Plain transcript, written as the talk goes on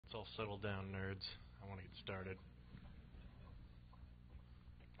y'all settle down, nerds. I want to get started.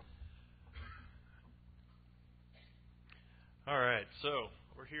 Alright, so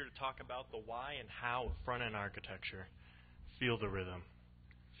we're here to talk about the why and how of front-end architecture. Feel the rhythm.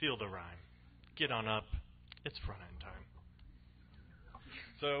 Feel the rhyme. Get on up. It's front-end time.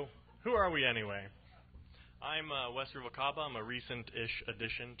 So, who are we anyway? I'm Wes Ruvalcaba. I'm a recent-ish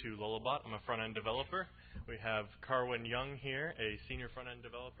addition to Lullabot. I'm a front-end developer. We have Carwin Young here, a senior front-end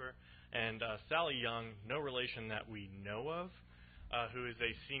developer, and Sally Young, no relation that we know of, who is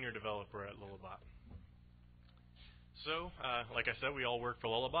a senior developer at Lullabot. So, like I said, we all work for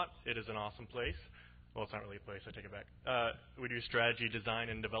Lullabot. It is an awesome place. Well, it's not really a place. I take it back. We do strategy, design,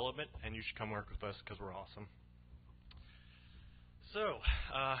 and development, and you should come work with us because we're awesome. So,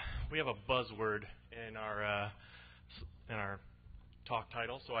 we have a buzzword in our talk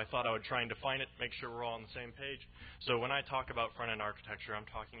title, so I thought I would try and define it, make sure we're all on the same page. So when I talk about front-end architecture, I'm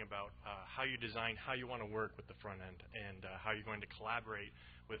talking about how you design, how you want to work with the front end, and how you're going to collaborate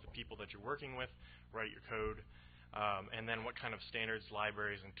with the people that you're working with, write your code, and then what kind of standards,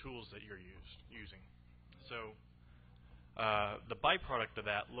 libraries, and tools that you're using. So the byproduct of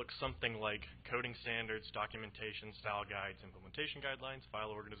that looks something like coding standards, documentation, style guides, implementation guidelines,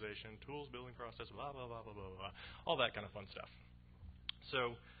 file organization, tools, building process, blah, blah, blah, blah, blah, blah, all that kind of fun stuff.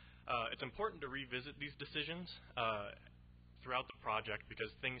 So it's important to revisit these decisions throughout the project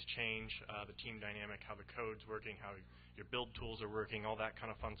because things change, the team dynamic, how the code's working, how your build tools are working, all that kind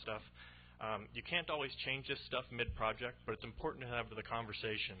of fun stuff. You can't always change this stuff mid-project, but it's important to have the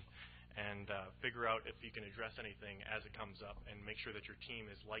conversation and figure out if you can address anything as it comes up and make sure that your team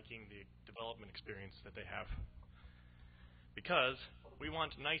is liking the development experience that they have. Because we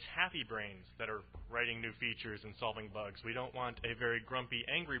want nice, happy brains that are writing new features and solving bugs. We don't want a very grumpy,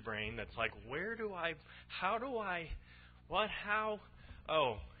 angry brain that's like, how?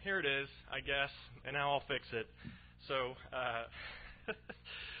 Oh, here it is, I guess, and now I'll fix it. So,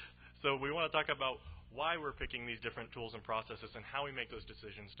 so we want to talk about why we're picking these different tools and processes and how we make those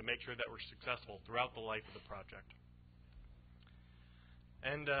decisions to make sure that we're successful throughout the life of the project.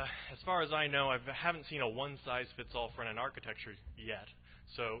 And as far as I know, I haven't seen a one-size-fits-all front-end architecture yet.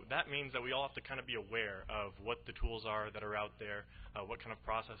 So that means that we all have to kind of be aware of what the tools are that are out there, what kind of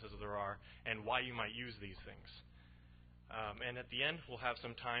processes there are, and why you might use these things. And at the end, we'll have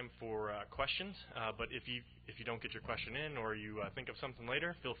some time for questions. But if you don't get your question in or you think of something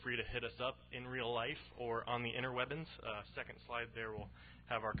later, feel free to hit us up in real life or on the interwebs. Second slide there will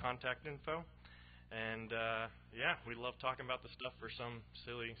have our contact info. And yeah, we love talking about the stuff for some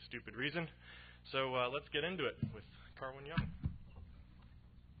silly, stupid reason. So let's get into it with Carwin Young.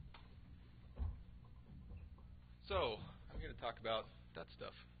 So I'm here to talk about that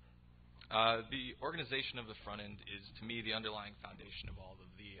stuff. The organization of the front end is, to me, the underlying foundation of all of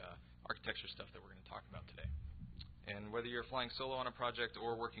the architecture stuff that we're going to talk about today. And whether you're flying solo on a project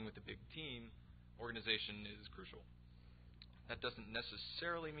or working with a big team, organization is crucial. That doesn't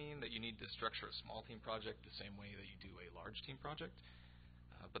necessarily mean that you need to structure a small team project the same way that you do a large team project,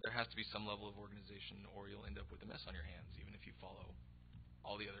 but there has to be some level of organization or you'll end up with a mess on your hands, even if you follow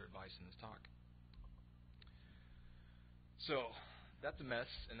all the other advice in this talk. So that's a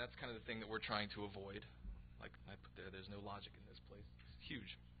mess, and that's kind of the thing that we're trying to avoid. Like I put there's no logic in this place. It's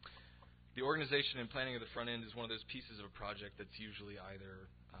huge. The organization and planning of the front end is one of those pieces of a project that's usually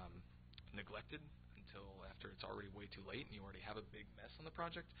either neglected until after it's already way too late and you already have a big mess on the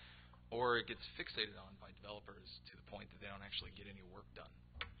project, or it gets fixated on by developers to the point that they don't actually get any work done.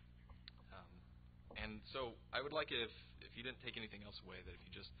 And so I would like it if you didn't take anything else away, that if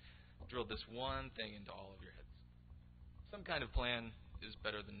you just drilled this one thing into all of your heads. Some kind of plan is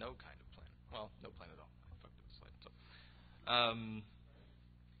better than no kind of plan. Well, no plan at all. I fucked up the slide. So,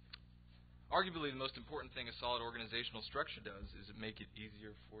 arguably, the most important thing a solid organizational structure does is it make it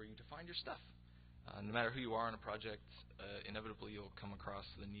easier for you to find your stuff. No matter who you are on a project, inevitably you'll come across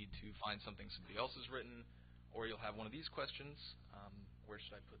the need to find something somebody else has written, or you'll have one of these questions, where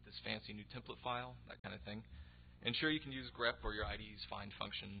should I put this fancy new template file, that kind of thing. And sure, you can use grep or your IDE's find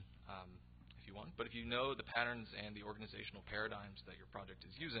function if you want, but if you know the patterns and the organizational paradigms that your project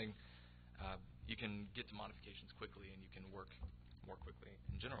is using, you can get to modifications quickly and you can work more quickly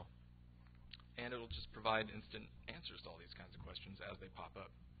in general. And it'll just provide instant answers to all these kinds of questions as they pop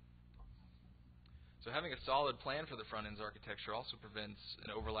up. So having a solid plan for the front-end's architecture also prevents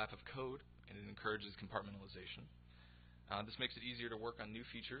an overlap of code, and it encourages compartmentalization. This makes it easier to work on new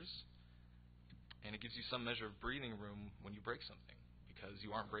features, and it gives you some measure of breathing room when you break something, because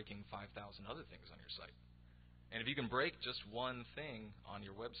you aren't breaking 5,000 other things on your site. And if you can break just one thing on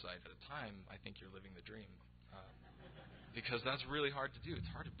your website at a time, I think you're living the dream. because that's really hard to do. It's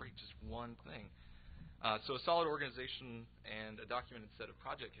hard to break just one thing. So a solid organization and a documented set of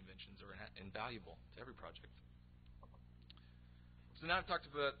project conventions are invaluable to every project. So now I've talked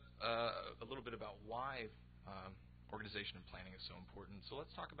about a little bit about why organization and planning is so important. So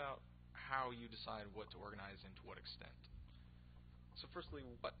let's talk about how you decide what to organize and to what extent. So firstly,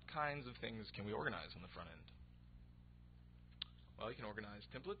 what kinds of things can we organize on the front end? Well, you can organize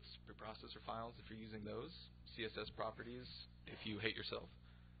templates, preprocessor files if you're using those, CSS properties if you hate yourself,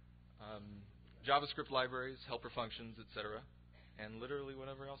 JavaScript libraries, helper functions, etc., and literally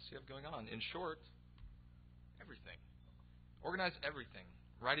whatever else you have going on. In short, everything. Organize everything.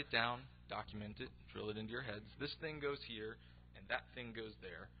 Write it down, document it, drill it into your heads. This thing goes here, and that thing goes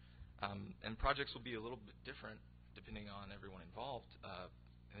there. And projects will be a little bit different depending on everyone involved.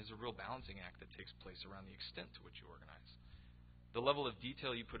 There's a real balancing act that takes place around the extent to which you organize. The level of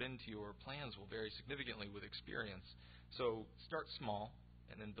detail you put into your plans will vary significantly with experience. So start small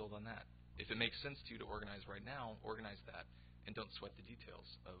and then build on that. If it makes sense to you to organize right now, organize that. And don't sweat the details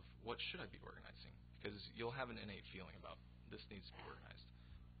of what should I be organizing, because you'll have an innate feeling about this needs to be organized.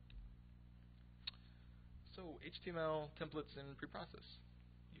 So HTML, templates, and preprocess.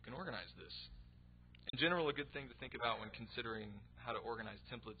 You can organize this. In general, a good thing to think about when considering how to organize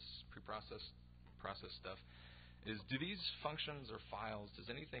templates, preprocess, process stuff, is do these functions or files, does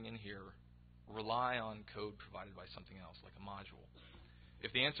anything in here rely on code provided by something else, like a module?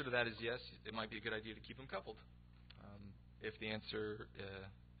 If the answer to that is yes, it might be a good idea to keep them coupled. If the answer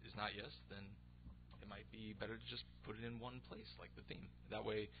is not yes, then it might be better to just put it in one place, like the theme. That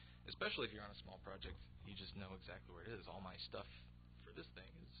way, especially if you're on a small project, you just know exactly where it is. All my stuff for this thing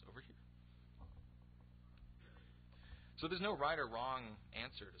is over here. So there's no right or wrong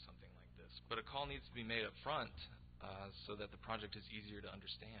answer to something like this, but a call needs to be made up front so that the project is easier to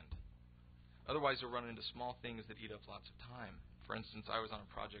understand. Otherwise, you'll run into small things that eat up lots of time. For instance, I was on a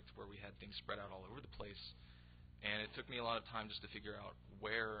project where we had things spread out all over the place, and it took me a lot of time just to figure out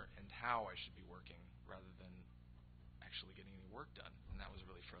where and how I should be working rather than actually getting any work done, and that was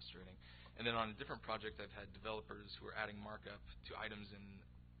really frustrating. And then on a different project, I've had developers who are adding markup to items in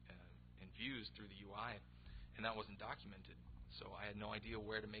views through the UI, and that wasn't documented, so I had no idea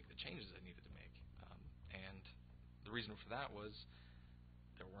where to make the changes I needed to make. And the reason for that was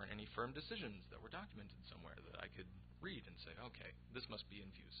there weren't any firm decisions that were documented somewhere that I could read and say, okay, this must be in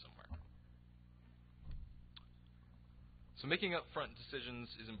views somewhere. So making upfront decisions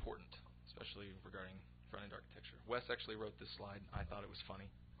is important, especially regarding front-end architecture. Wes actually wrote this slide. I thought it was funny.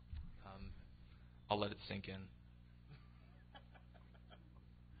 I'll let it sink in.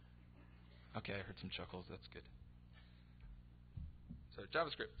 Okay, I heard some chuckles. That's good. So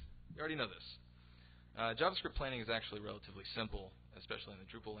JavaScript. You already know this. JavaScript planning is actually relatively simple, especially in the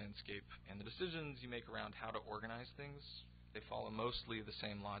Drupal landscape. And the decisions you make around how to organize things, they follow mostly the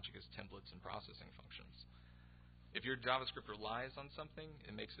same logic as templates and processing functions. If your JavaScript relies on something,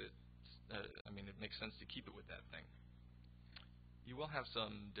 it makes it makes sense to keep it with that thing. You will have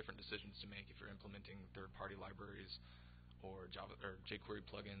some different decisions to make if you're implementing third-party libraries or jQuery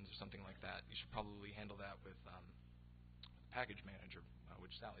plugins or something like that. You should probably handle that with package manager,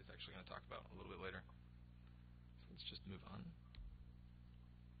 which Sally's actually going to talk about a little bit later. So let's just move on.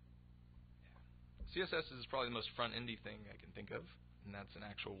 Yeah. CSS is probably the most front-endy thing I can think of, and that's an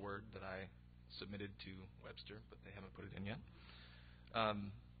actual word that I submitted to Webster, but they haven't put it in yet.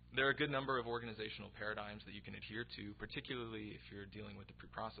 There are a good number of organizational paradigms that you can adhere to, particularly if you're dealing with the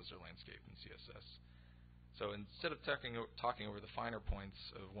preprocessor landscape in CSS. So instead of talking over the finer points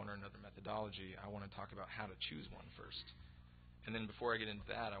of one or another methodology, I want to talk about how to choose one first. And then before I get into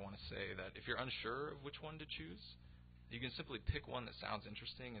that, I want to say that if you're unsure of which one to choose, you can simply pick one that sounds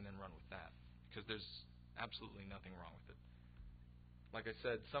interesting and then run with that, because there's absolutely nothing wrong with it. Like I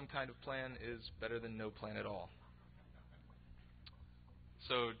said, some kind of plan is better than no plan at all.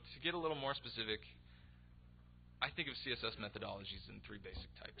 So to get a little more specific, I think of CSS methodologies in three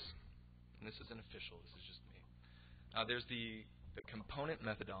basic types. And this isn't official, this is just me. There's the component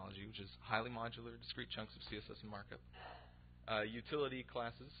methodology, which is highly modular, discrete chunks of CSS and markup. Utility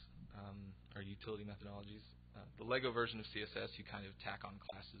classes, or utility methodologies. The Lego version of CSS, you kind of tack on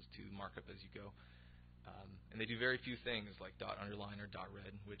classes to markup as you go. And they do very few things like .underline or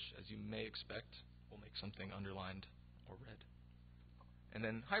 .red, which, as you may expect, will make something underlined or red. And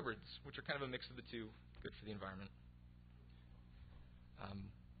then hybrids, which are kind of a mix of the two, good for the environment.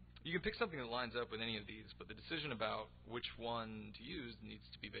 You can pick something that lines up with any of these, but the decision about which one to use needs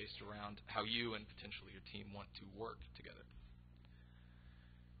to be based around how you and potentially your team want to work together.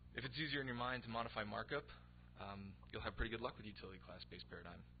 If it's easier in your mind to modify markup, you'll have pretty good luck with utility class-based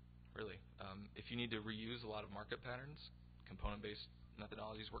paradigm, really. If you need to reuse a lot of markup patterns, component-based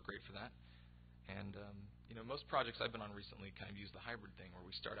methodologies work great for that. And most projects I've been on recently kind of use the hybrid thing where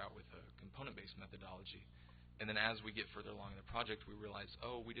we start out with a component-based methodology, and then as we get further along in the project, we realize,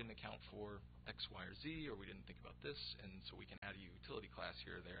 oh, we didn't account for X, Y, or Z, or we didn't think about this, and so we can add a utility class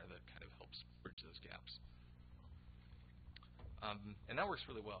here or there that kind of helps bridge those gaps. And that works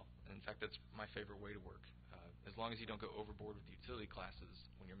really well. And in fact, that's my favorite way to work. As long as you don't go overboard with the utility classes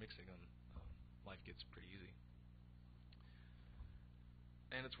when you're mixing them, life gets pretty easy.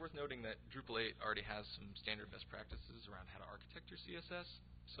 And it's worth noting that Drupal 8 already has some standard best practices around how to architect your CSS.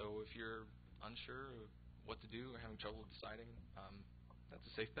 So if you're unsure of what to do or having trouble deciding, that's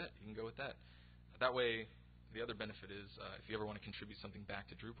a safe bet. You can go with that. That way, the other benefit is if you ever want to contribute something back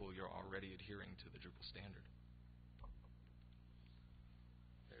to Drupal, you're already adhering to the Drupal standard.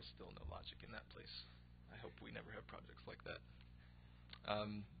 There's still no logic in that place. I hope we never have projects like that.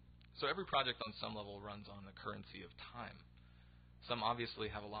 So every project on some level runs on the currency of time. Some obviously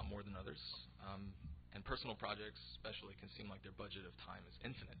have a lot more than others, and personal projects especially can seem like their budget of time is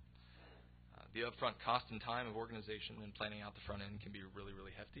infinite. The upfront cost and time of organization and planning out the front end can be really,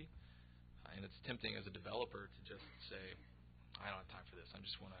 really hefty, and it's tempting as a developer to just say, I don't have time for this. I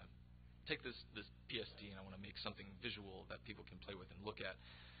just want to take this PSD and I want to make something visual that people can play with and look at.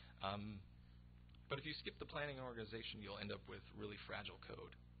 But if you skip the planning and organization, you'll end up with really fragile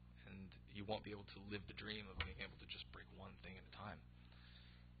code, and you won't be able to live the dream of being able to just break one thing at a time.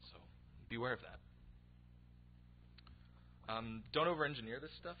 So beware of that. Don't over-engineer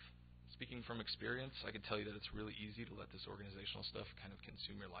this stuff. Speaking from experience, I can tell you that it's really easy to let this organizational stuff kind of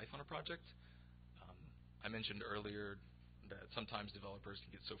consume your life on a project. I mentioned earlier that sometimes developers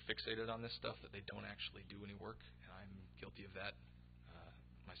can get so fixated on this stuff that they don't actually do any work, and I'm guilty of that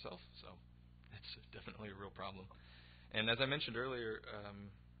myself, so it's definitely a real problem. And as I mentioned earlier,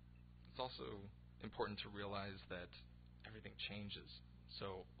 it's also important to realize that everything changes.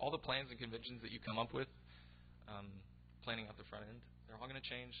 So all the plans and conventions that you come up with, planning out the front end, they're all going to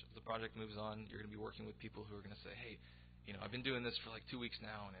change as the project moves on. You're going to be working with people who are going to say, hey, I've been doing this for like 2 weeks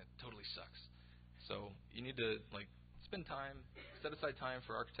now, and it totally sucks. So you need to spend time, set aside time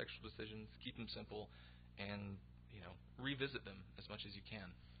for architectural decisions, keep them simple, and revisit them as much as you can,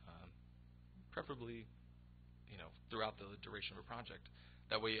 preferably throughout the duration of a project.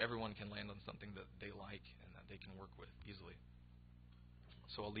 That way everyone can land on something that they like and that they can work with easily.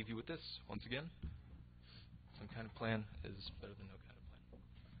 So I'll leave you with this once again. Some kind of plan is better than no kind of plan.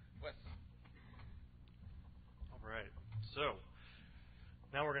 Wes. All right. So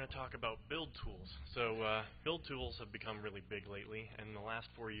now we're going to talk about build tools. So build tools have become really big lately. And in the last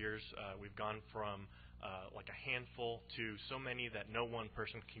 4 years, we've gone from like a handful to so many that no one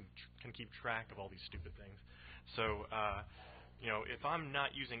person can keep track of all these stupid things. So if I'm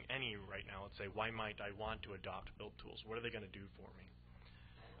not using any right now, let's say, why might I want to adopt build tools? What are they going to do for me?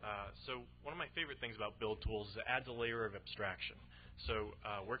 So one of my favorite things about build tools is it adds a layer of abstraction. So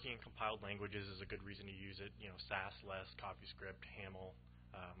working in compiled languages is a good reason to use it. Sass, Less, CoffeeScript, Haml,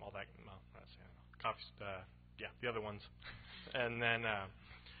 all that. The other ones. And then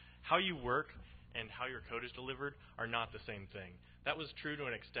how you work and how your code is delivered are not the same thing. That was true to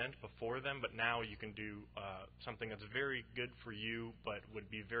an extent before them, but now you can do something that's very good for you, but would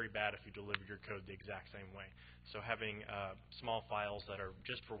be very bad if you delivered your code the exact same way. So having small files that are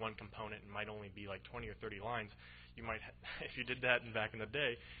just for one component and might only be like 20 or 30 lines, you might, if you did that back in the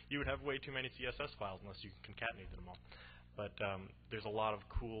day, you would have way too many CSS files unless you can concatenate them all. But there's a lot of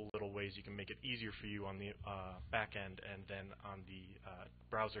cool little ways you can make it easier for you on the back end, and then on the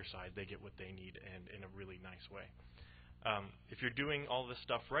browser side, they get what they need and in a really nice way. If you're doing all this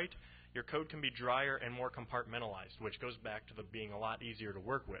stuff right, your code can be drier and more compartmentalized, which goes back to being a lot easier to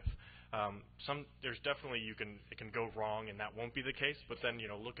work with. There's definitely it can go wrong, and that won't be the case. But then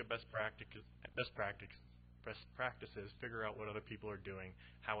look at best practices, figure out what other people are doing,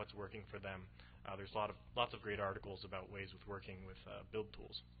 how it's working for them. There's lots of great articles about ways with working with build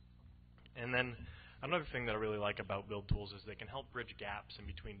tools. And then another thing that I really like about build tools is they can help bridge gaps in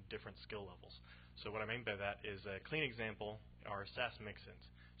between different skill levels. So what I mean by that is a clean example are Sass mix-ins.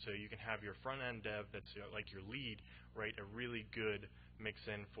 So you can have your front-end dev that's like your lead write a really good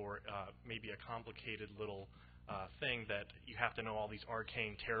mix-in for maybe a complicated little thing that you have to know all these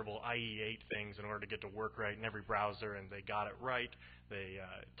arcane, terrible IE8 things in order to get to work right in every browser, and they got it right. They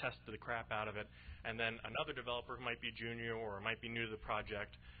tested the crap out of it. And then another developer who might be junior or might be new to the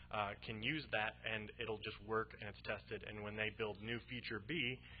project can use that, and it'll just work, and it's tested. And when they build new feature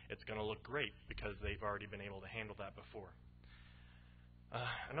B, it's going to look great because they've already been able to handle that before.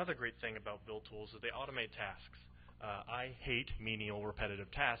 Another great thing about build tools is they automate tasks. I hate menial,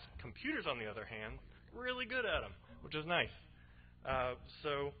 repetitive tasks. Computers, on the other hand, really good at them. which is nice.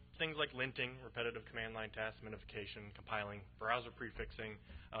 So things like linting, repetitive command line tasks, minification, compiling, browser prefixing.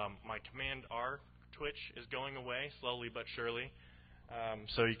 My command R twitch is going away slowly but surely.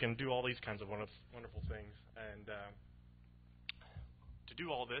 So you can do all these kinds of wonderful things. And to do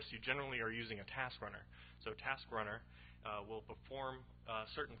all this, you generally are using a task runner. So task runner will perform a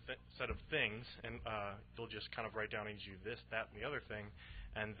certain set of things, and you'll just kind of write down and do this, that, and the other thing.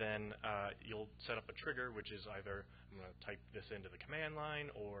 And then you'll set up a trigger, which is either I'm going to type this into the command line,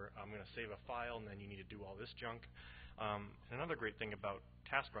 or I'm going to save a file, and then you need to do all this junk. And another great thing about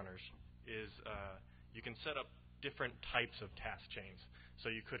task runners is you can set up different types of task chains. So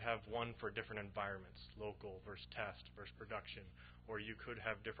you could have one for different environments, local versus test versus production, or you could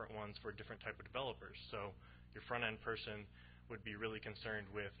have different ones for different type of developers. So your front-end person would be really concerned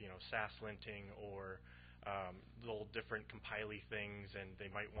with, Sass linting or little different compile-y things, and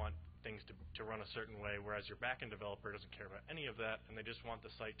they might want things to run a certain way, whereas your back-end developer doesn't care about any of that, and they just want the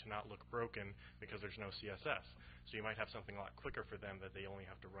site to not look broken because there's no CSS. So you might have something a lot quicker for them that they only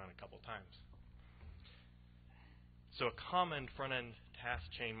have to run a couple times. So a common front-end task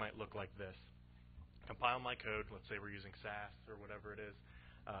chain might look like this. Compile my code. Let's say we're using Sass or whatever it is.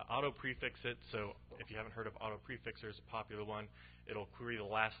 Auto-prefix it. So if you haven't heard of auto-prefixers, a popular one, it'll query the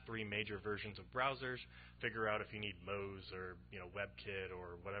last 3 major versions of browsers, figure out if you need Moz or WebKit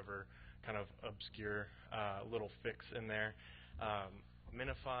or whatever kind of obscure little fix in there.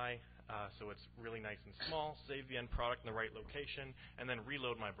 Minify, so it's really nice and small, save the end product in the right location, and then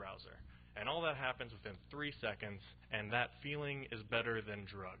reload my browser. And all that happens within 3 seconds, and that feeling is better than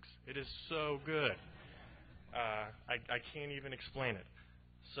drugs. It is so good. I can't even explain it.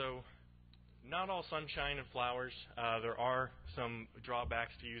 So not all sunshine and flowers. There are some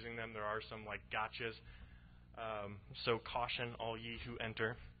drawbacks to using them. There are some gotchas. So caution, all ye who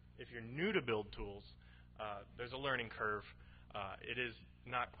enter. If you're new to build tools, there's a learning curve. It is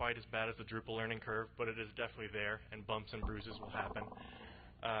not quite as bad as the Drupal learning curve, but it is definitely there, and bumps and bruises will happen.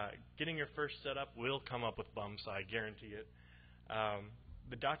 Getting your first setup will come up with bumps, I guarantee it.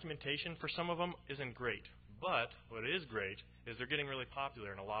 The documentation for some of them isn't great, but what is great is they're getting really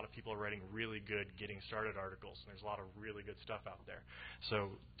popular, and a lot of people are writing really good getting started articles, and there's a lot of really good stuff out there. So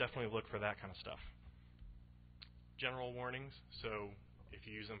definitely look for that kind of stuff. General warnings, so if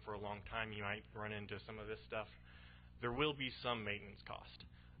you use them for a long time, you might run into some of this stuff. There will be some maintenance cost.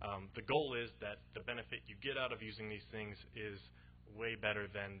 The goal is that the benefit you get out of using these things is way better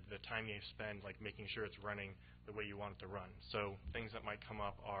than the time you spend making sure it's running the way you want it to run. So things that might come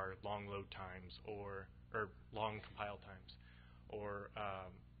up are long load times or long compile times, or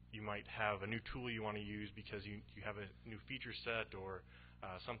you might have a new tool you want to use because you have a new feature set or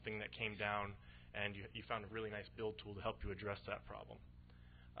something that came down, and you found a really nice build tool to help you address that problem.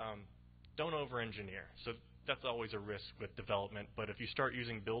 Don't over-engineer. So that's always a risk with development, but if you start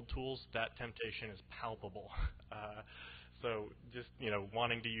using build tools, that temptation is palpable. So just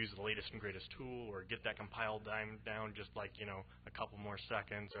wanting to use the latest and greatest tool or get that compile time down just a couple more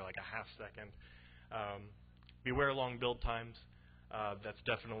seconds or a half second. Beware long build times. That's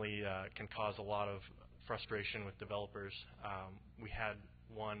definitely can cause a lot of frustration with developers. We had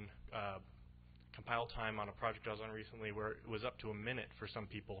one compile time on a project I was on recently where it was up to a minute for some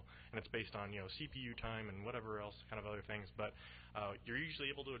people, and it's based on CPU time and whatever else kind of other things. But you're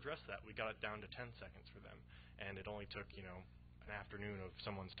usually able to address that. We got it down to 10 seconds for them, and it only took an afternoon of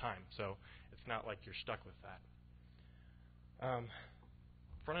someone's time. So it's not like you're stuck with that.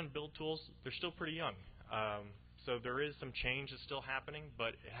 Front-end build tools, they're still pretty young. So there is some change that's still happening,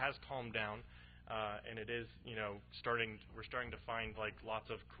 but it has calmed down, and it is we're starting to find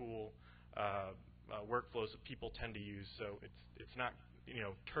lots of cool workflows that people tend to use. So it's not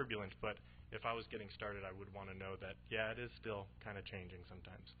turbulent, but if I was getting started, I would want to know that it is still kind of changing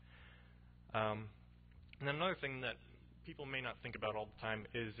sometimes. And then another thing that people may not think about all the time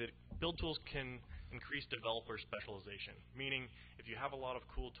is that build tools can increase developer specialization, meaning if you have a lot of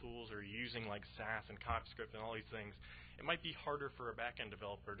cool tools or you're using Sass and CockScript and all these things, it might be harder for a back-end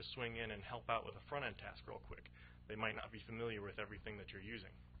developer to swing in and help out with a front-end task real quick. They might not be familiar with everything that you're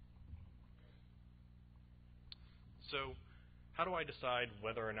using. So how do I decide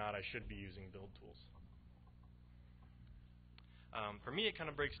whether or not I should be using build tools? For me, it kind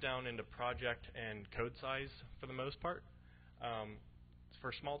of breaks down into project and code size for the most part.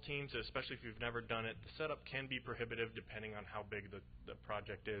 For small teams, especially if you've never done it, the setup can be prohibitive depending on how big the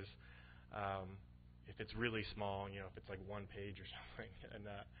project is. If it's really small, if it's 1 page or something, and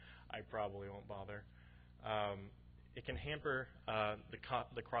I probably won't bother. It can hamper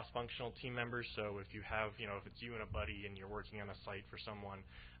the cross-functional team members. So if you have, if it's you and a buddy and you're working on a site for someone,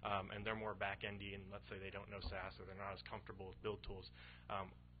 and they're more back-endy, and let's say they don't know Sass or they're not as comfortable with build tools,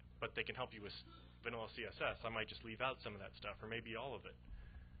 but they can help you with vanilla CSS, I might just leave out some of that stuff, or maybe all of it.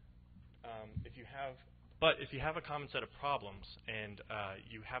 If you have a common set of problems and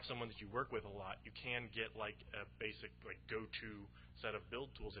you have someone that you work with a lot, you can get like a basic go-to set of build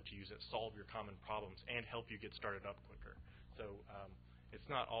tools that you use that solve your common problems and help you get started up quicker. So it's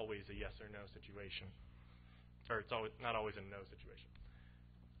not always a yes or no situation, or it's not always a no situation.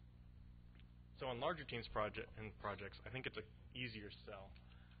 So on larger teams projects, I think it's an easier sell.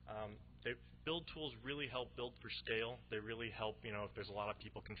 Build tools really help build for scale. They really help, if there's a lot of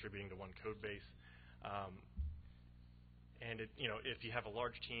people contributing to one code base. And if you have a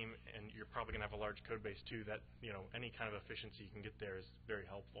large team, and you're probably going to have a large code base too, that any kind of efficiency you can get there is very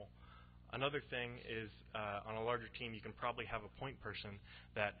helpful. Another thing is on a larger team, you can probably have a point person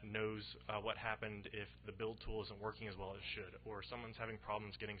that knows what happened if the build tool isn't working as well as it should, or someone's having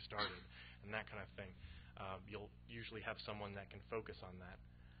problems getting started, and that kind of thing. You'll usually have someone that can focus on that.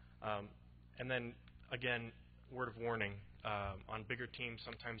 And then, again, word of warning, on bigger teams,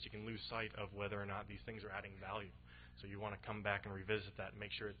 sometimes you can lose sight of whether or not these things are adding value. So you want to come back and revisit that and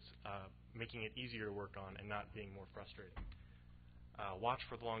make sure it's making it easier to work on and not being more frustrating. Watch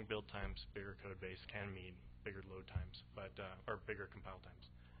for the long build times. Bigger code base can mean bigger load times, or bigger compile times.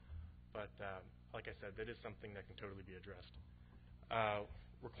 But like I said, that is something that can totally be addressed.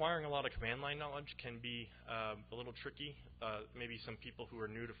 Requiring a lot of command line knowledge can be a little tricky. Maybe some people who are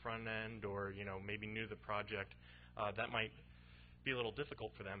new to front end, or maybe new to the project, that might be a little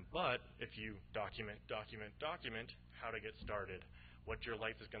difficult for them. But if you document how to get started, what your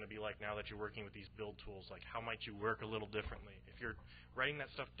life is going to be like now that you're working with these build tools, like how might you work a little differently. If you're writing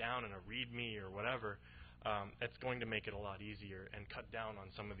that stuff down in a README or whatever, it's going to make it a lot easier and cut down on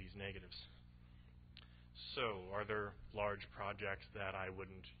some of these negatives. So, are there large projects that I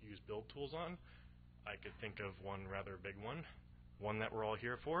wouldn't use build tools on? I could think of one rather big one that we're all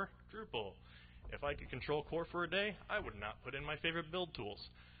here for, Drupal. If I could control core for a day, I would not put in my favorite build tools.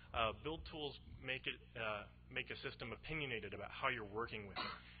 Build tools make a system opinionated about how you're working with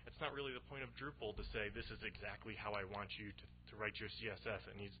it. It's not really the point of Drupal to say, this is exactly how I want you to write your CSS.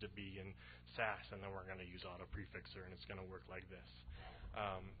 It needs to be in Sass, and then we're going to use auto prefixer, and it's going to work like this.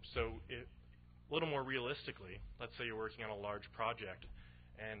 A little more realistically, let's say you're working on a large project,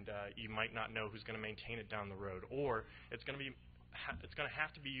 and you might not know who's going to maintain it down the road, or it's going to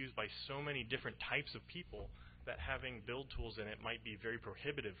have to be used by so many different types of people that having build tools in it might be very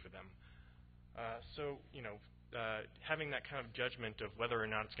prohibitive for them. Having that kind of judgment of whether or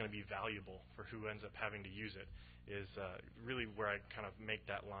not it's going to be valuable for who ends up having to use it is really where I kind of make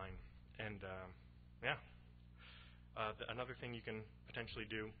that line. And another thing you can potentially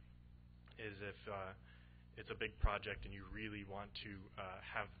do is if it's a big project and you really want to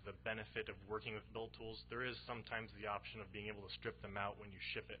have the benefit of working with build tools, there is sometimes the option of being able to strip them out when you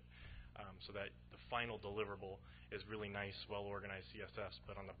ship it, so that the final deliverable is really nice, well-organized CSS,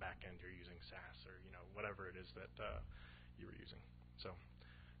 but on the back end you're using Sass or whatever it is that you were using. So,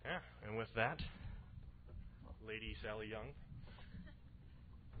 and with that, Lady Sally Young.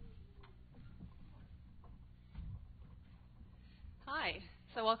 Hi.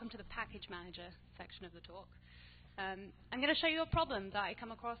 So welcome to the Package Manager section of the talk. I'm going to show you a problem that I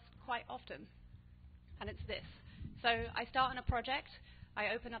come across quite often, and it's this. So I start on a project,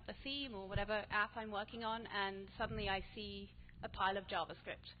 I open up the theme or whatever app I'm working on, and suddenly I see a pile of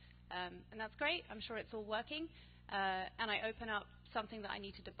JavaScript. And that's great, I'm sure it's all working, and I open up something that I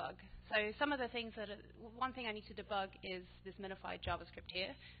need to debug. So some of the things one thing I need to debug is this minified JavaScript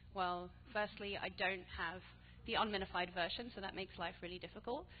here. Well, firstly, I don't have the unminified version, so that makes life really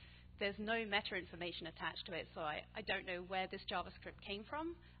difficult. There's no meta information attached to it, so I don't know where this JavaScript came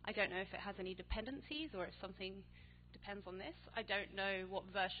from. I don't know if it has any dependencies or if something depends on this. I don't know what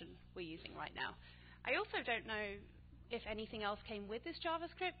version we're using right now. I also don't know if anything else came with this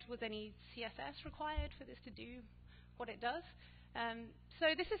JavaScript. Was any CSS required for this to do what it does?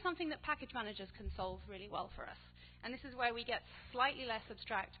 So this is something that package managers can solve really well for us. And this is where we get slightly less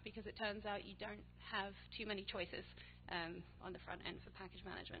abstract, because it turns out you don't have too many choices on the front end for package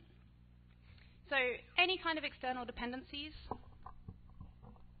management. So any kind of external dependencies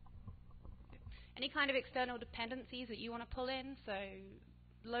that you want to pull in, so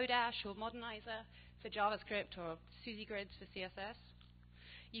Lodash or Modernizer for JavaScript or Suzy Grids for CSS,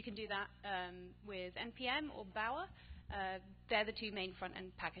 you can do that with NPM or Bower. They're the two main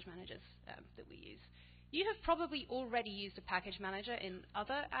front-end package managers that we use. You have probably already used a package manager in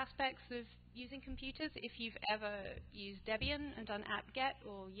other aspects of using computers. If you've ever used Debian and done apt-get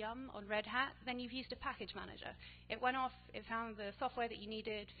or yum on Red Hat, then you've used a package manager. It went off, it found the software that you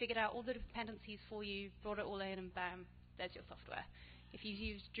needed, figured out all the dependencies for you, brought it all in, and bam, there's your software. If you've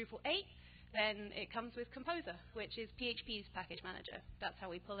used Drupal 8, then it comes with Composer, which is PHP's package manager. That's how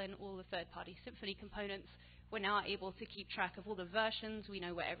we pull in all the third-party Symfony components. We're now able to keep track of all the versions. We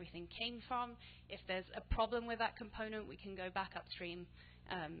know where everything came from. If there's a problem with that component, we can go back upstream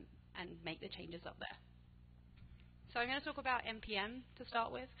and make the changes up there. So I'm going to talk about NPM to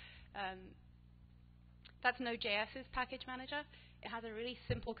start with. That's Node.js's package manager. It has a really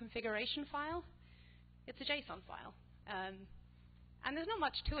simple configuration file. It's a JSON file. And there's not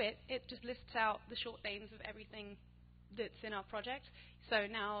much to it. It just lists out the short names of everything that's in our project. So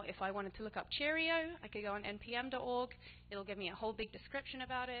now if I wanted to look up Cheerio, I could go on npm.org. It'll give me a whole big description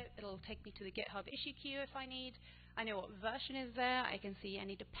about it. It'll take me to the GitHub issue queue if I need. I know what version is there. I can see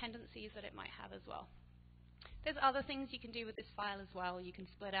any dependencies that it might have as well. There's other things you can do with this file as well. You can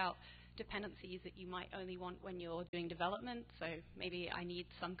split out dependencies that you might only want when you're doing development. So maybe I need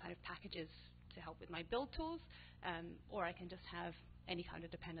some kind of packages to help with my build tools, or I can just have any kind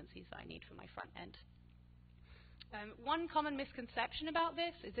of dependencies that I need for my front end. One common misconception about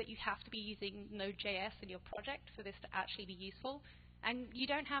this is that you have to be using Node.js in your project for this to actually be useful, and you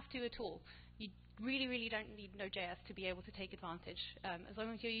don't have to at all. You really, really don't need Node.js to be able to take advantage. As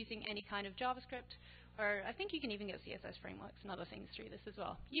long as you're using any kind of JavaScript, or I think you can even get CSS frameworks and other things through this as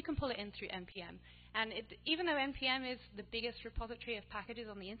well. You can pull it in through NPM. And even though NPM is the biggest repository of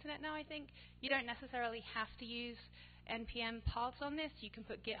packages on the internet now, I think, you don't necessarily have to use NPM paths on this. You can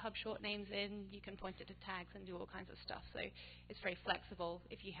put GitHub short names in, you can point it to tags and do all kinds of stuff. So it's very flexible.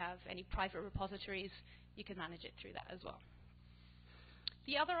 If you have any private repositories, you can manage it through that as well.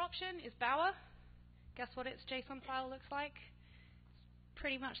 The other option is Bower. Guess what its JSON file looks like? It's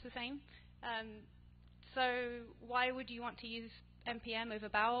pretty much the same. So why would you want to use NPM over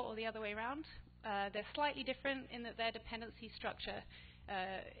Bower or the other way around? They're slightly different in that their dependency structure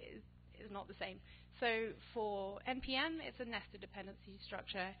is not the same. So for NPM, it's a nested dependency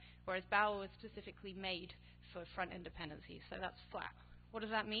structure, whereas Bower was specifically made for front-end dependencies. So that's flat. What does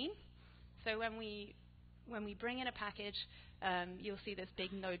that mean? So when we bring in a package, you'll see this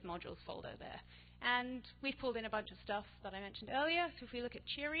big node modules folder there. And we've pulled in a bunch of stuff that I mentioned earlier. So if we look at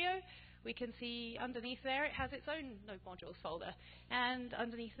Cheerio, we can see underneath there it has its own node modules folder. And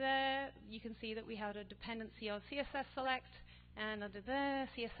underneath there, you can see that we had a dependency on CSS select. And under there,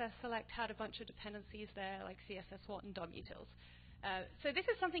 CSS select had a bunch of dependencies there, like CSS what and DOM utils. So this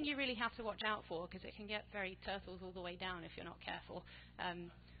is something you really have to watch out for, because it can get very turtles all the way down if you're not careful.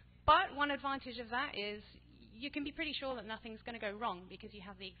 But one advantage of that is you can be pretty sure that nothing's going to go wrong, because you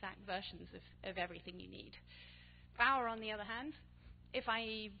have the exact versions of everything you need. Bower, on the other hand, if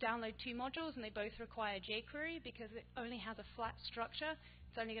I download two modules and they both require jQuery, because it only has a flat structure,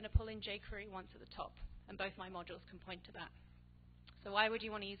 it's only going to pull in jQuery once at the top, and both my modules can point to that. So why would you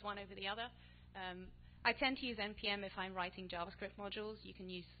want to use one over the other? I tend to use NPM if I'm writing JavaScript modules. You can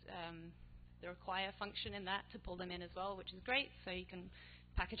use the require function in that to pull them in as well, which is great. So you can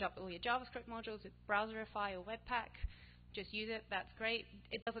package up all your JavaScript modules with Browserify or Webpack. Just use it. That's great.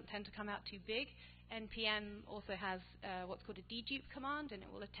 It doesn't tend to come out too big. NPM also has what's called a dedupe command, and it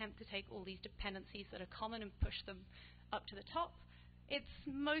will attempt to take all these dependencies that are common and push them up to the top. It's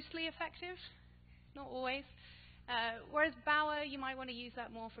mostly effective, not always. Whereas Bower, you might want to use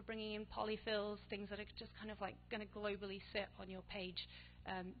that more for bringing in polyfills, things that are just kind of like going to globally sit on your page.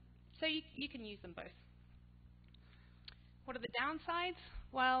 So you can use them both. What are the downsides?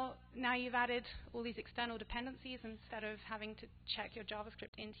 Well, now you've added all these external dependencies instead of having to check your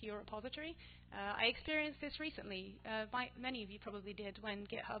JavaScript into your repository. I experienced this recently. Many of you probably did when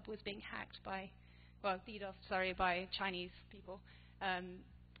GitHub was being hacked by, well, DDoS, sorry, by Chinese people.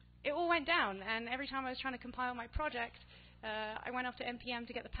 It all went down, and every time I was trying to compile my project, I went up to NPM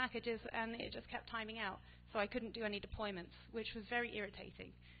to get the packages, and it just kept timing out, so I couldn't do any deployments, which was very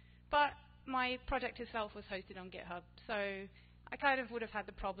irritating. But my project itself was hosted on GitHub, so I kind of would have had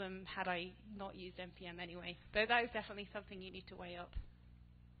the problem had I not used NPM anyway. But that is definitely something you need to weigh up.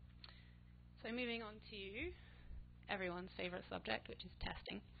 So moving on to everyone's favorite subject, which is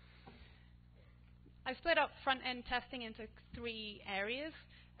testing. I've split up front-end testing into three areas.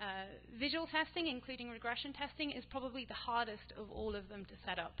 Visual testing, including regression testing, is probably the hardest of all of them to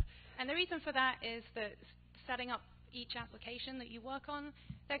set up. And the reason for that is that setting up each application that you work on,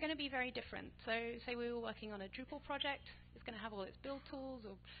 they're going to be very different. So say we were working on a Drupal project, it's going to have all its build tools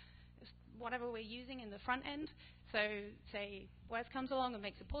or whatever we're using in the front end. So say Wes comes along and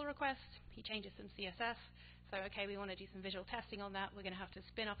makes a pull request, he changes some CSS. So okay, we want to do some visual testing on that. We're going to have to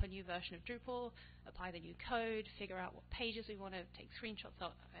spin up a new version of Drupal, apply the new code, figure out what pages we want to take screenshots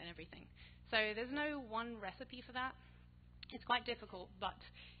of, and everything. So there's no one recipe for that. It's quite difficult, but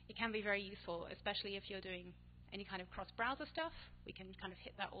it can be very useful, especially if you're doing any kind of cross-browser stuff. We can kind of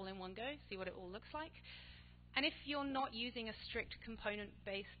hit that all in one go, see what it all looks like. And if you're not using a strict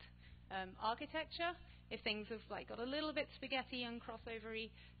component-based architecture, if things have like got a little bit spaghetti and crossovery,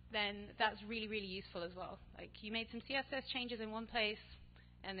 then that's really, really useful as well. Like you made some CSS changes in one place,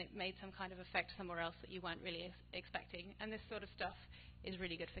 and it made some kind of effect somewhere else that you weren't really expecting. And this sort of stuff is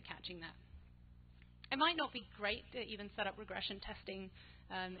really good for catching that. It might not be great to even set up regression testing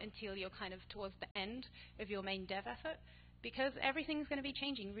until you're kind of towards the end of your main dev effort, because everything's going to be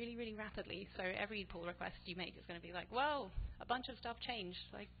changing really, really rapidly. So every pull request you make is going to be like, whoa, a bunch of stuff changed.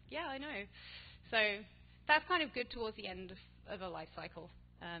 Like, yeah, I know. So that's kind of good towards the end of a life cycle.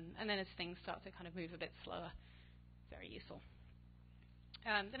 And then as things start to kind of move a bit slower, very useful.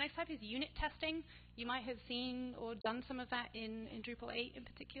 The next type is unit testing. You might have seen or done some of that in Drupal 8 in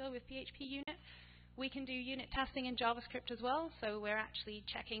particular with PHP unit. We can do unit testing in JavaScript as well, so we're actually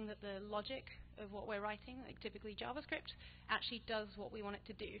checking that the logic of what we're writing, like typically JavaScript, actually does what we want it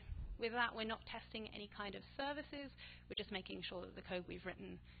to do. With that, we're not testing any kind of services, we're just making sure that the code we've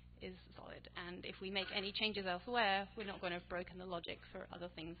written is solid. And if we make any changes elsewhere, we're not going to have broken the logic for other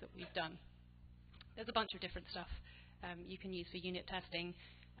things that we've done. There's a bunch of different stuff you can use for unit testing.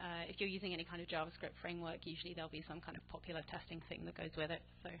 If you're using any kind of JavaScript framework, usually there'll be some kind of popular testing thing that goes with it.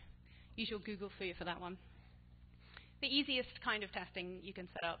 So use your Google for that one. The easiest kind of testing you can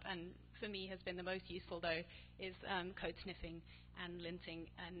set up, and for me has been the most useful though, is code sniffing and linting.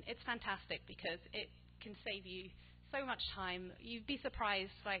 And it's fantastic because it can save you so much time. You'd be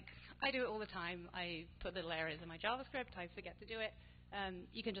surprised, like I do it all the time. I put little errors in my JavaScript, I forget to do it.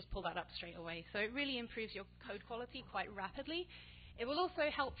 You can just pull that up straight away. So it really improves your code quality quite rapidly. It will also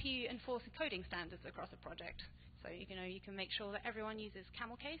help you enforce coding standards across a project. So you can make sure that everyone uses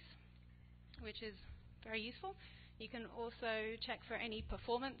camel case, which is very useful. You can also check for any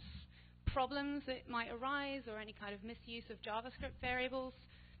performance problems that might arise or any kind of misuse of JavaScript variables.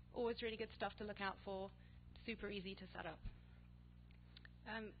 Always really good stuff to look out for. Super easy to set up.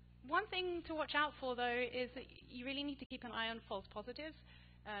 One thing to watch out for, though, is that you really need to keep an eye on false positives.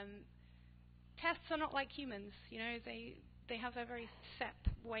 Tests are not like humans. They have a very set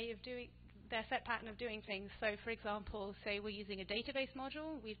way of doing their set pattern of doing things. So, for example, say we're using a database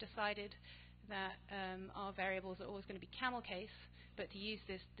module. We've decided that our variables are always going to be camel case, but to use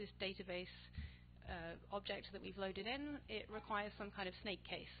this database object that we've loaded in, it requires some kind of snake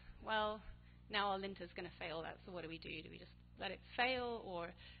case. Well, now our linter is going to fail that, so what do? Do we just let it fail,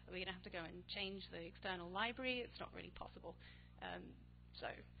 or are we going to have to go and change the external library? It's not really possible. So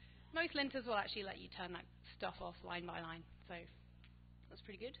most linters will actually let you turn that stuff off line by line, so that's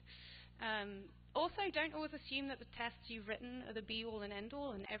pretty good. Also, don't always assume that the tests you've written are the be-all and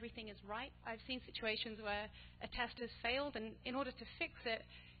end-all and everything is right. I've seen situations where a test has failed, and in order to fix it,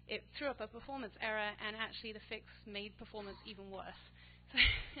 it threw up a performance error, and actually the fix made performance even worse.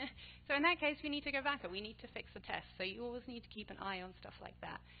 So in that case, we need to go back and we need to fix the test. So you always need to keep an eye on stuff like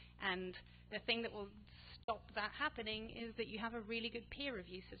that. And the thing that will stop that happening is that you have a really good peer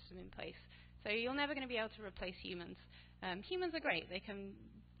review system in place. So you're never going to be able to replace humans. Humans are great. They can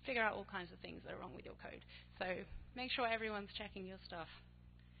figure out all kinds of things that are wrong with your code. So make sure everyone's checking your stuff.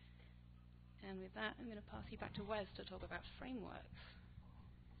 And with that, I'm going to pass you back to Wes to talk about frameworks.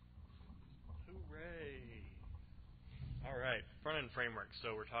 Hooray! All right, front-end frameworks.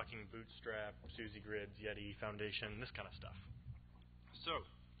 So we're talking Bootstrap, Suzy Grids, Yeti, Foundation, this kind of stuff. So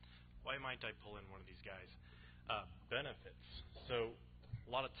why might I pull in one of these guys? Benefits. So a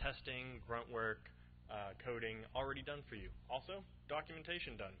lot of testing, grunt work, coding already done for you. Also,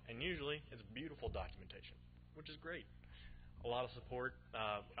 documentation done. And usually it's beautiful documentation, which is great. A lot of support,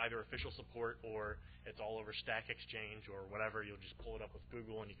 either official support or it's all over Stack Exchange or whatever. You'll just pull it up with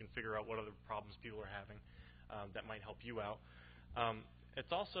Google and you can figure out what other problems people are having. That might help you out.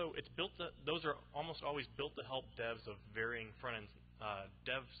 Those are almost always built to help devs of varying front-end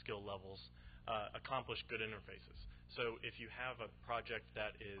dev skill levels accomplish good interfaces. So if you have a project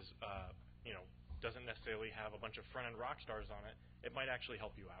that is, doesn't necessarily have a bunch of front-end rock stars on it, it might actually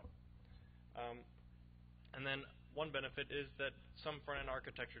help you out. And then one benefit is that some front-end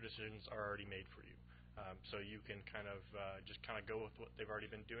architecture decisions are already made for you. So you can just go with what they've already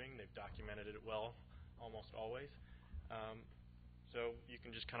been doing. They've documented it well almost always. So you can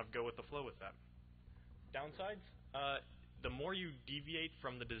just go with the flow with that. Downsides, the more you deviate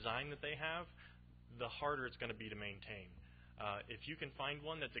from the design that they have, the harder it's going to be to maintain. If you can find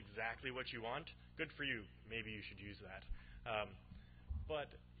one that's exactly what you want, good for you. Maybe you should use that. But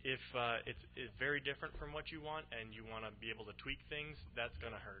if it's very different from what you want and you want to be able to tweak things, that's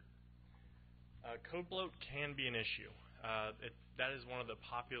going to hurt. Code bloat can be an issue. That is one of the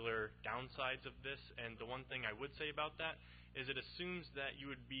popular downsides of this, and the one thing I would say about that is it assumes that you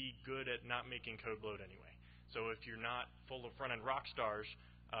would be good at not making code bloat anyway. So if you're not full of front-end rock stars,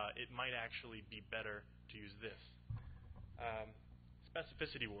 it might actually be better to use this.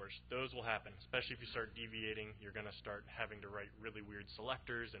 Specificity wars, those will happen, especially if you start deviating. You're going to start having to write really weird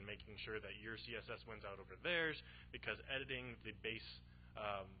selectors and making sure that your CSS wins out over theirs, because editing the base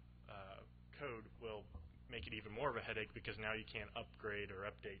code will make it even more of a headache, because now you can't upgrade or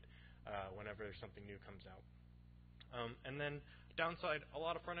update whenever something new comes out. And then downside, a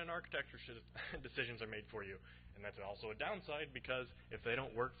lot of front-end architecture decisions are made for you. And that's also a downside, because if they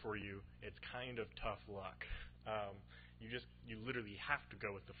don't work for you, it's kind of tough luck. You literally have to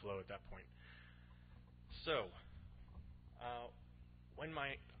go with the flow at that point. So, when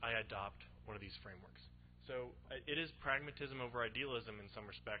might I adopt one of these frameworks? So it is pragmatism over idealism in some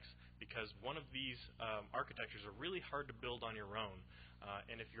respects, because one of these architectures are really hard to build on your own.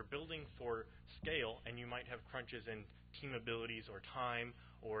 And if you're building for scale and you might have crunches in team abilities or time,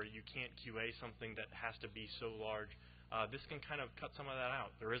 or you can't QA something that has to be so large, this can kind of cut some of that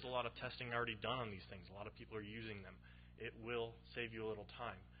out. There is a lot of testing already done on these things. A lot of people are using them. It will save you a little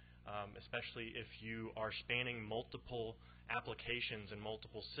time, especially if you are spanning multiple applications and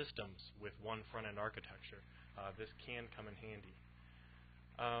multiple systems with one front-end architecture. This can come in handy.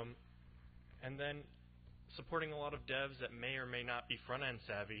 And then supporting a lot of devs that may or may not be front-end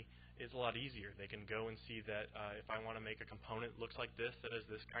savvy is a lot easier. They can go and see that if I want to make a component looks like this, that is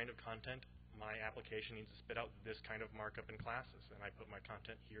this kind of content, my application needs to spit out this kind of markup in classes, and I put my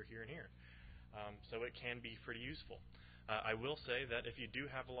content here, here, and here. So it can be pretty useful. I will say that if you do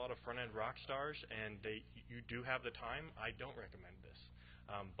have a lot of front-end rock stars and you do have the time, I don't recommend this.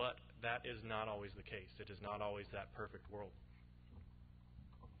 But that is not always the case. It is not always that perfect world.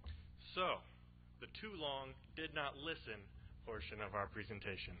 So, the too long, did not listen portion of our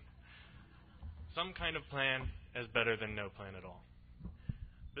presentation. Some kind of plan is better than no plan at all.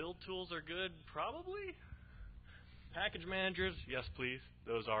 Build tools are good, probably. Package managers, yes please,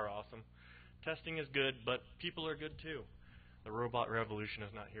 those are awesome. Testing is good, but people are good too. The robot revolution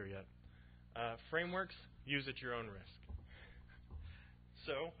is not here yet. Frameworks, use at your own risk.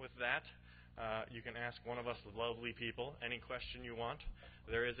 So, with that, you can ask one of us lovely people any question you want.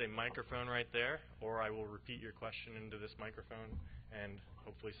 There is a microphone right there, or I will repeat your question into this microphone, and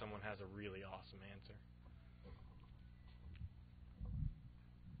hopefully someone has a really awesome answer.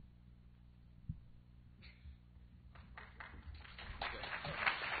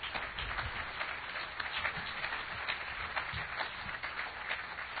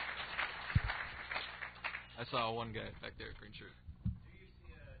 I saw one guy back there, green shirt. Do you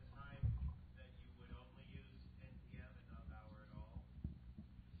see a time that you would only use NPM and not Bower at all?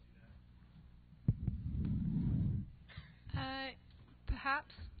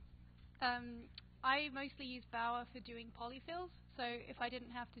 Perhaps. I mostly use Bower for doing polyfills, so if I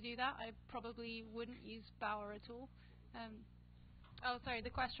didn't have to do that, I probably wouldn't use Bower at all. Oh, sorry, the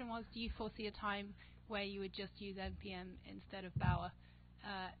question was, do you foresee a time where you would just use NPM instead of Bower?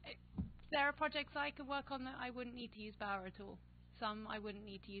 There are projects I could work on that I wouldn't need to use Bower at all. Some I wouldn't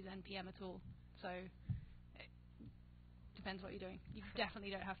need to use NPM at all. So it depends what you're doing. You definitely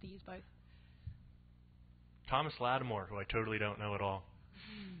don't have to use both. Thomas Lattimore, who I totally don't know at all.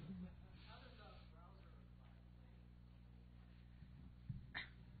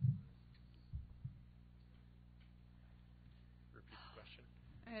 Repeat the question.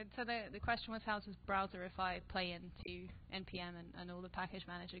 So the question was, how does Browserify play into NPM and all the package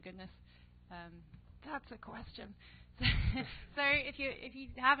manager goodness? That's a question. So if you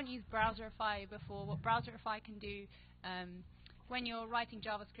haven't used Browserify before, what Browserify can do when you're writing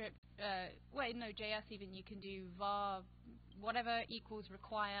JavaScript, in Node.js even, you can do var whatever equals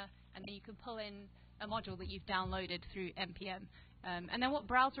require, and then you can pull in a module that you've downloaded through NPM. And then what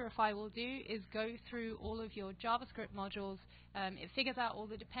Browserify will do is go through all of your JavaScript modules. It figures out all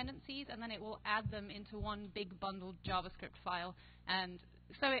the dependencies, and then it will add them into one big bundled JavaScript file. And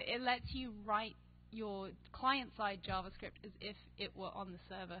so it lets you write your client-side JavaScript as if it were on the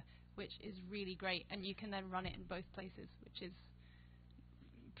server, which is really great. And you can then run it in both places, which is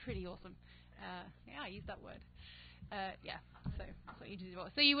pretty awesome. Yeah, I used that word. Yeah, so that's what you do.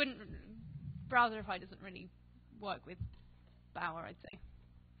 So you wouldn't, Browserify doesn't really work with Bower, I'd say.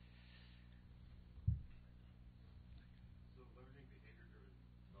 So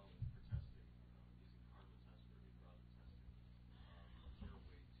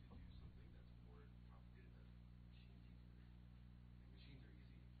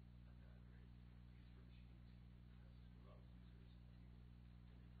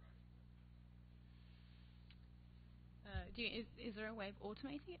is there a way of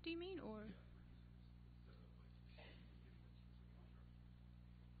automating it? Do you mean, or?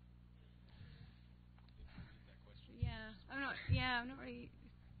 I'm not really.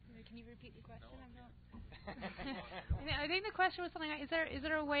 Can you repeat the question? I think the question was something like, is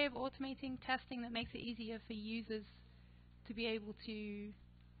there a way of automating testing that makes it easier for users to be able to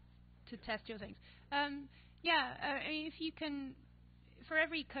test your things? I mean, if you can, for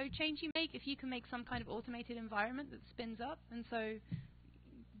every code change you make, if you can make some kind of automated environment that spins up, and so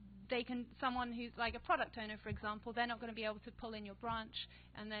someone who's like a product owner, for example, they're not going to be able to pull in your branch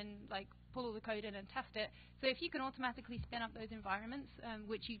and then like pull all the code in and test it. So if you can automatically spin up those environments,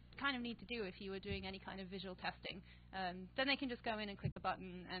 which you kind of need to do if you were doing any kind of visual testing, then they can just go in and click a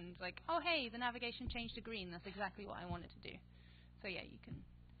button and like, oh hey, the navigation changed to green. That's exactly what I wanted to do. So yeah, you can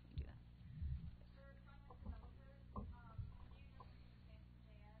do that.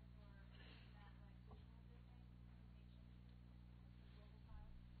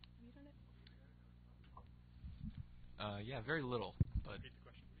 Yeah, very little. But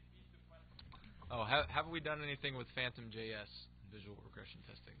have we done anything with Phantom.js visual regression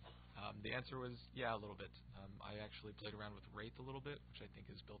testing? The answer was yeah, a little bit. I actually played around with Wraith a little bit, which I think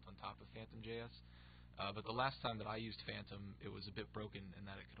is built on top of Phantom.js. But the last time that I used Phantom, it was a bit broken in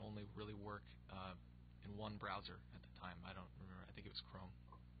that it could only really work in one browser at the time. I don't remember. I think it was Chrome.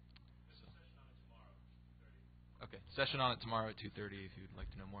 So. Okay, session on it tomorrow at 2:30 if you'd like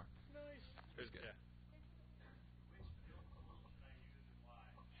to know more. Nice. Good. Yeah.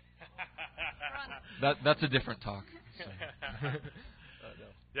 That's a different talk. So.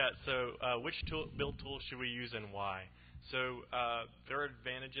 Yeah, so which build tool should we use and why? So there are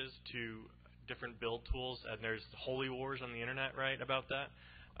advantages to different build tools, and there's holy wars on the internet, right, about that.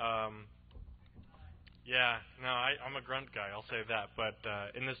 I'm a Grunt guy, I'll say that. But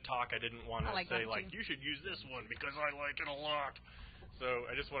in this talk, I didn't want to say, you should use this one because I like it a lot. So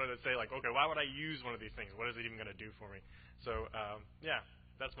I just wanted to say, okay, why would I use one of these things? What is it even going to do for me? So,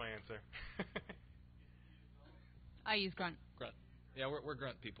 that's my answer. I use Grunt. Grunt. Yeah, we're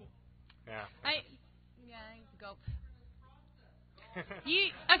Grunt people. Yeah. I use Gulp.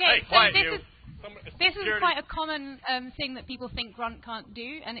 This is quite a common thing that people think Grunt can't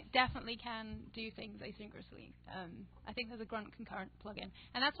do, and it definitely can do things asynchronously. I think there's a Grunt concurrent plugin,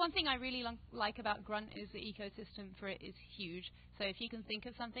 and that's one thing I really like about Grunt is the ecosystem for it is huge. So if you can think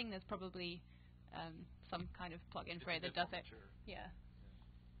of something, there's probably some kind of plugin for it that does it. Sure. Yeah.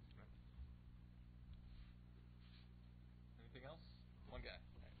 Anything else? One guy.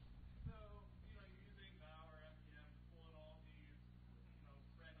 So, you're using Bow or NPM to pull in all these,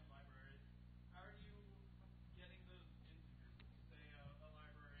 random libraries. How are you getting those integers? Say a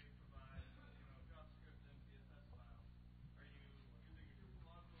library provides, JavaScript and CSS files. Are you using a Drupal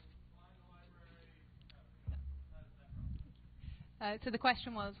module to find the library? How does that run? So the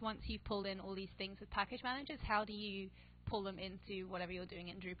question was, once you've pulled in all these things with package managers, how do you pull them into whatever you're doing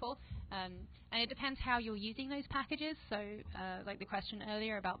in Drupal? And it depends how you're using those packages. So like the question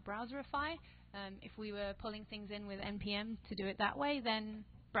earlier about Browserify, if we were pulling things in with NPM to do it that way, then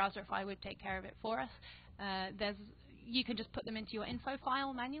Browserify would take care of it for us. You can just put them into your info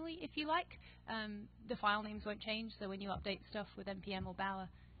file manually if you like. The file names won't change, so when you update stuff with NPM or Bower,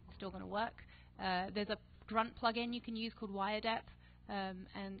 it's still going to work. There's a Grunt plugin you can use called Wiredep,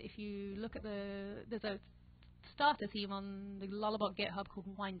 and if you look at there's a starter theme on the Lullabot GitHub called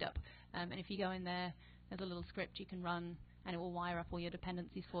Windup, and if you go in there, there's a little script you can run, and it will wire up all your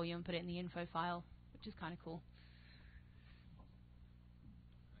dependencies for you and put it in the info file, which is kind of cool.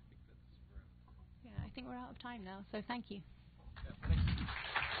 I think I think we're out of time now, so thank you. Yeah, thank you.